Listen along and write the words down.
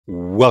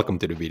Welcome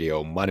to the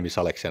video. My name is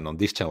Aleksi and on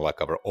this channel I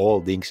cover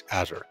all things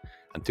Azure.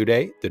 And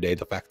today the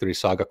Data Factory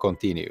saga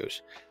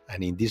continues.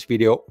 And in this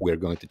video we're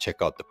going to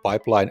check out the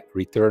pipeline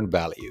return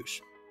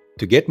values.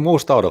 To get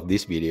most out of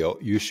this video,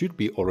 you should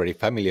be already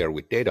familiar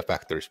with Data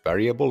Factory's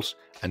variables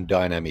and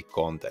dynamic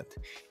content.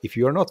 If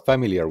you are not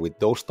familiar with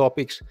those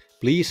topics,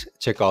 please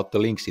check out the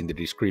links in the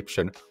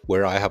description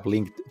where I have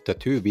linked the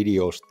 2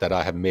 videos that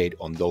I have made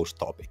on those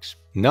topics.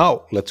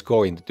 Now let's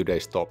go into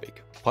today's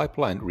topic.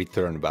 Pipeline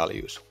return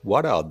values.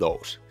 What are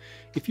those?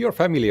 If you're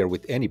familiar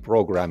with any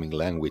programming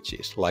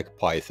languages like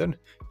Python,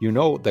 you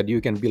know that you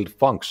can build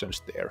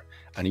functions there,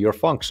 and your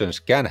functions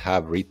can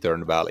have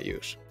return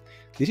values.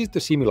 This is the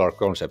similar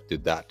concept to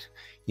that.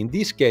 In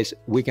this case,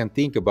 we can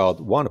think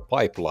about one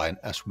pipeline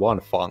as one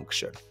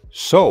function.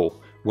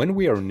 So, when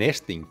we are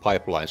nesting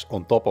pipelines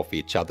on top of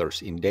each other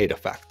in Data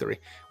Factory,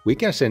 we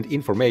can send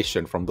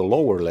information from the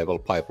lower level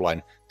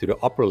pipeline to the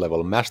upper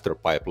level master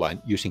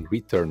pipeline using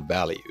return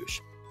values.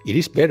 It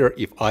is better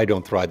if I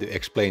don't try to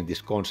explain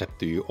this concept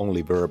to you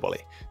only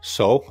verbally.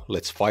 So,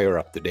 let's fire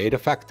up the Data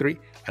Factory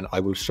and I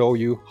will show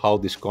you how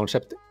this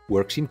concept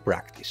works in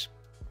practice.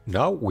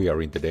 Now we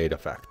are in the Data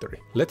Factory.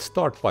 Let's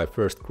start by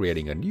first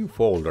creating a new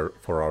folder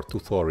for our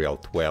tutorial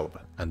 12.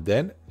 And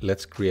then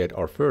let's create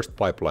our first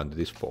pipeline to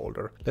this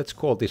folder. Let's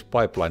call this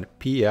pipeline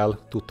PL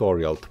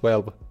tutorial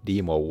 12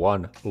 demo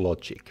 1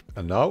 logic.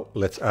 And now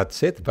let's add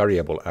set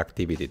variable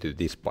activity to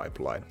this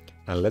pipeline.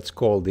 And let's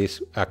call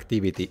this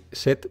activity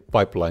set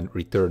pipeline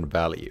return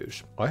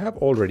values. I have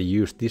already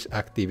used this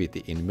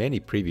activity in many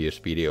previous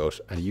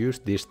videos and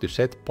used this to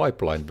set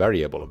pipeline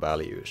variable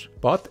values.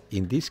 But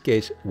in this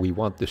case we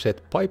want to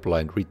set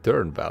pipeline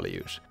return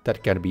values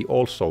that can be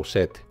also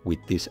set with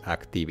this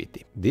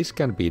activity. This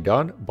can be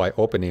done by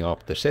opening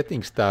up the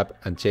settings tab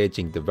and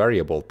changing the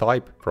variable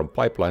type from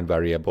pipeline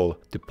variable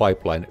to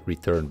pipeline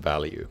return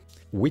value,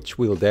 which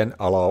will then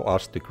allow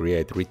us to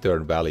create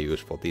return values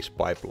for this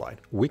pipeline.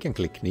 We can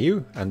click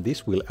New and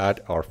this will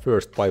add our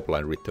first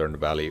pipeline return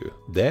value.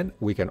 Then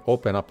we can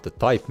open up the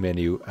type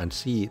menu and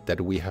see that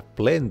we have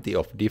plenty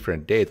of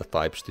different data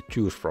types to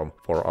choose from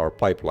for our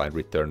pipeline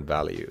return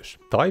values.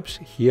 Types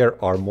here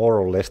are more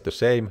or less the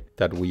same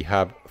that we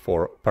have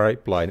for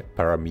pipeline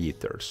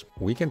parameters.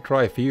 We can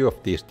try a few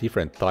of these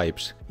different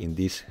types in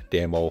this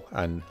demo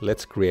and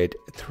let's create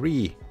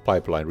 3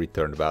 pipeline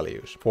return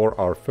values. For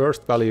our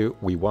first value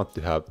we want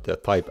to have the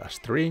type as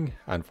string,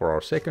 and for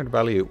our second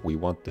value we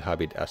want to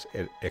have it as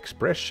an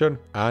expression,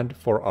 and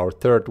for our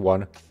third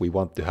one we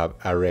want to have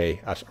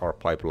array as our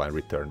pipeline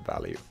return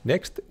value.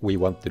 Next we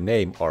want to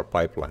name our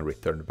pipeline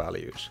return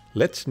values.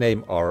 Let's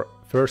name our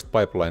first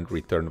pipeline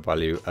return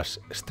value as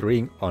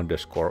string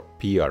underscore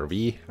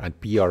PRV, and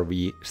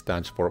PRV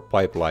stands for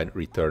pipeline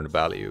return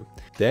value.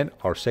 Then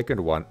our second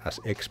one as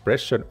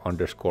expression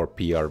underscore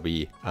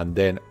PRV, and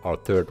then our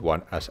third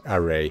one as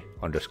array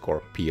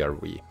underscore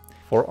PRV.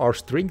 For our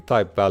string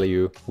type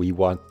value, we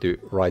want to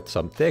write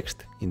some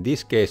text. In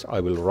this case, I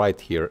will write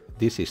here,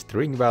 this is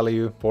string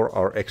value. For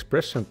our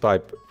expression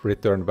type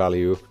return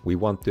value, we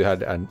want to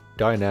add a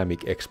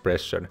dynamic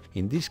expression.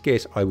 In this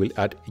case, I will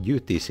add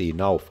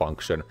UTC-now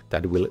function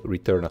that will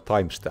return a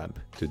timestamp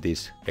to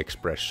this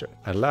expression.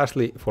 And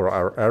lastly, for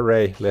our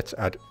array, let's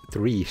add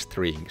 3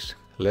 strings.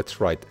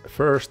 Let's write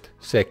first,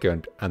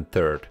 second, and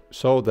third,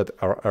 so that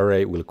our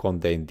array will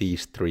contain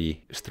these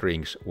 3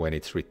 strings when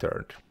it's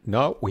returned.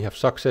 Now we have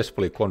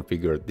successfully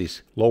configured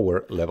this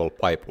lower level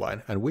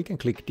pipeline, and we can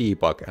click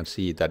debug and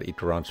see that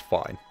it runs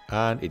fine.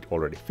 And it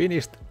already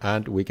finished,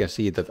 and we can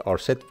see that our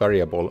set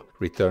variable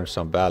returns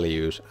some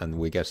values, and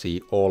we can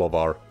see all of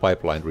our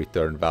pipeline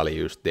return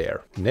values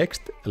there.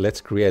 Next,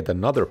 let's create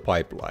another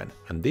pipeline,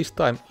 and this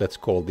time let's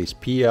call this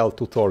PL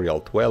tutorial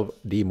 12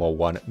 demo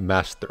 1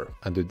 master.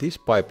 And to this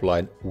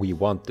pipeline we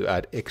want to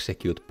add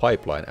execute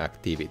pipeline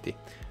activity,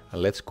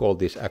 and let's call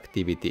this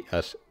activity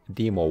as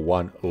demo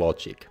 1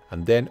 logic.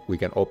 And then we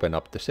can open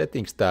up the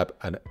settings tab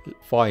and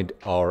find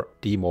our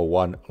demo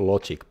 1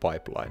 logic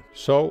pipeline.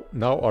 So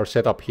now our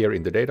setup here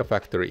in the Data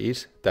Factory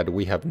is that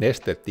we have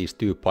nested these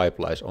 2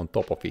 pipelines on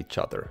top of each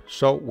other.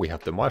 So we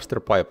have the master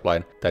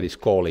pipeline that is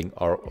calling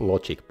our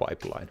logic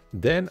pipeline.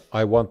 Then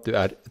I want to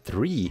add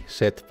 3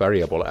 set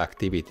variable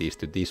activities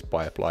to this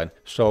pipeline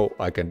so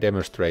I can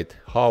demonstrate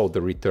how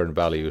the return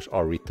values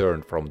are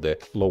returned from the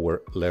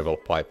lower level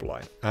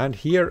pipeline. And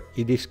here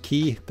it is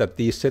key that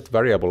these set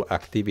variable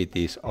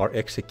activities are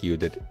executed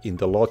in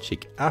the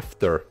logic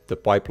after the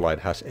pipeline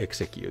has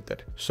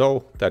executed,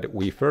 so that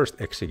we first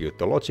execute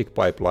the logic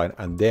pipeline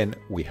and then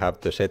we have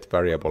the set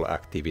variable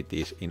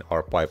activities in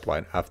our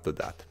pipeline after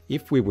that.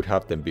 If we would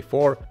have them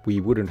before,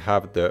 we wouldn't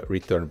have the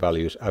return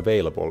values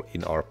available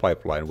in our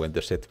pipeline when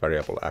the set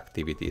variable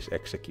activities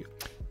execute.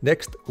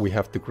 Next, we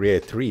have to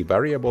create 3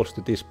 variables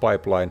to this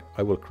pipeline.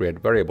 I will create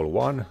variable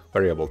 1,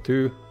 variable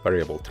 2,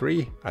 variable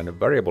 3, and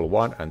variable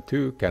 1 and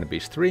 2 can be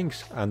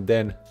strings, and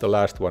then the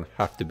last one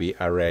have to be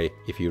array.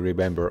 If you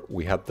remember,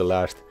 we had the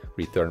last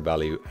return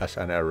value as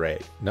an array.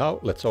 Now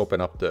let's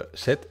open up the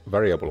set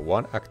variable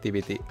 1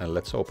 activity and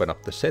let's open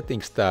up the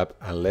settings tab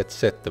and let's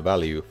set the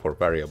value for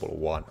variable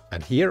 1.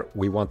 And here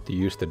we want to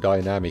use the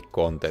dynamic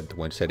content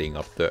when setting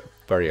up the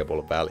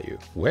variable value.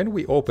 When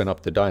we open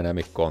up the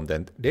dynamic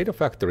content, Data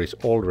Factory is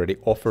already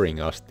offering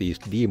us these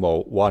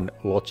demo1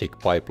 logic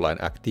pipeline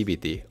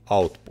activity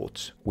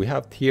outputs. We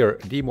have here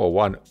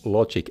demo1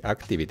 logic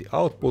activity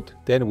output,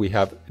 then we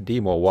have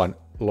demo1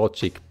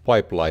 logic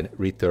pipeline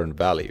return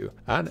value,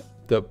 and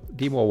the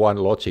demo1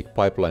 logic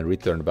pipeline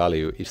return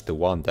value is the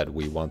one that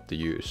we want to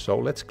use. So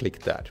let's click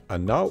that.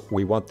 And now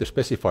we want to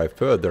specify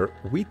further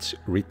which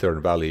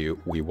return value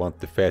we want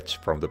to fetch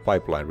from the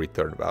pipeline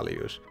return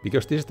values.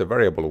 Because this is the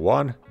variable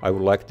 1, I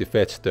would like to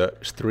fetch the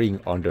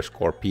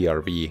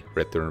string_prv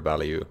return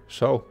value.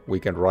 So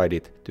we can write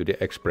it to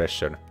the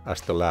expression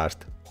as the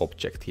last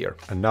object here.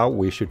 And now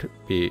we should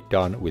be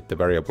done with the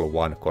variable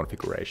 1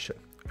 configuration.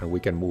 And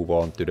we can move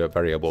on to the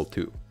variable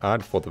 2.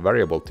 And for the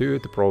variable 2,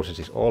 the process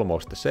is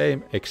almost the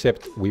same,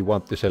 except we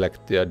want to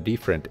select a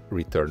different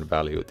return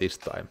value this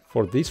time.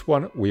 For this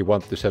one, we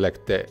want to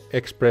select the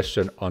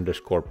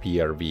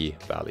expression_prv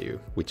value,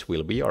 which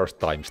will be our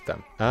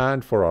timestamp.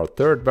 And for our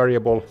third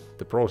variable,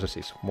 the process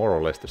is more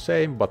or less the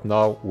same, but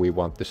now we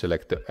want to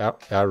select the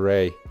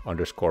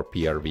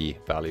array_prv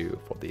value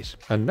for this.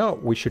 And now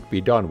we should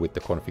be done with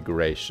the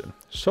configuration.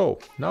 So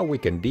now we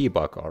can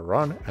debug our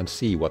run and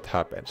see what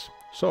happens.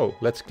 So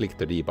let's click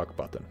the debug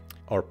button.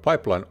 Our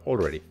pipeline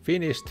already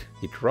finished,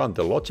 it ran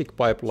the logic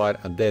pipeline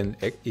and then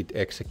it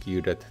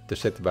executed the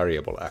set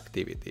variable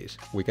activities.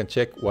 We can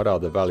check what are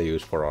the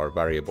values for our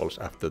variables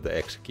after the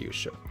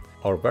execution.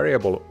 Our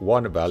variable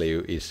 1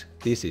 value is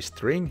this is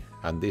string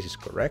and this is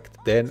correct.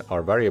 Then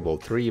our variable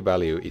 3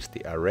 value is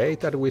the array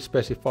that we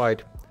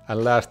specified.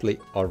 And lastly,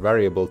 our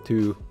variable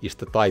 2 is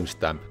the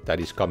timestamp that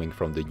is coming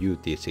from the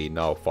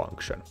UTC-now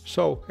function.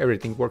 So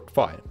everything worked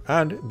fine.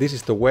 And this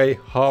is the way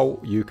how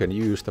you can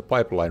use the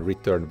pipeline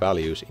return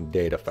values in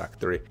Data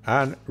Factory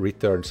and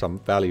return some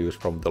values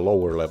from the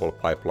lower level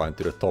pipeline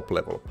to the top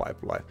level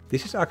pipeline.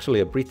 This is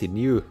actually a pretty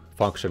new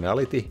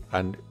functionality,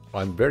 and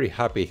I'm very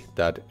happy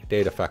that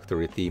Data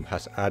Factory team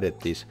has added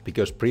this,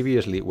 because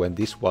previously when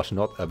this was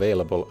not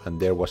available and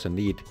there was a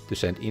need to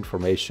send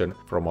information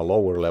from a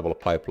lower level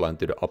pipeline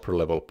to the upper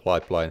level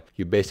pipeline,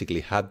 you basically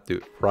had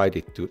to write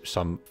it to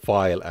some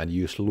file and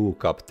use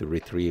lookup to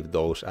retrieve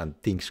those, and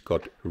things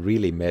got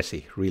really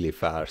messy really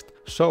fast.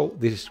 So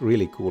this is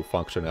really cool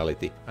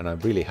functionality and I'm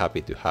really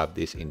happy to have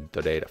this in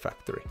the Data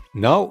Factory.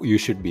 Now you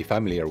should be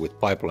familiar with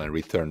pipeline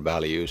return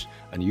values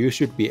and you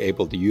should be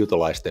able to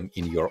utilize them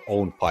in your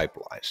own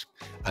pipelines.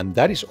 And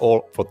that is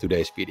all for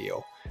today's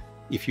video.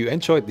 If you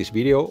enjoyed this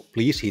video,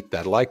 please hit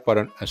that like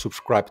button and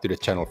subscribe to the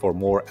channel for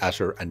more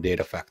Azure and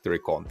Data Factory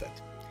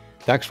content.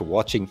 Thanks for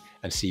watching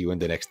and see you in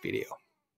the next video.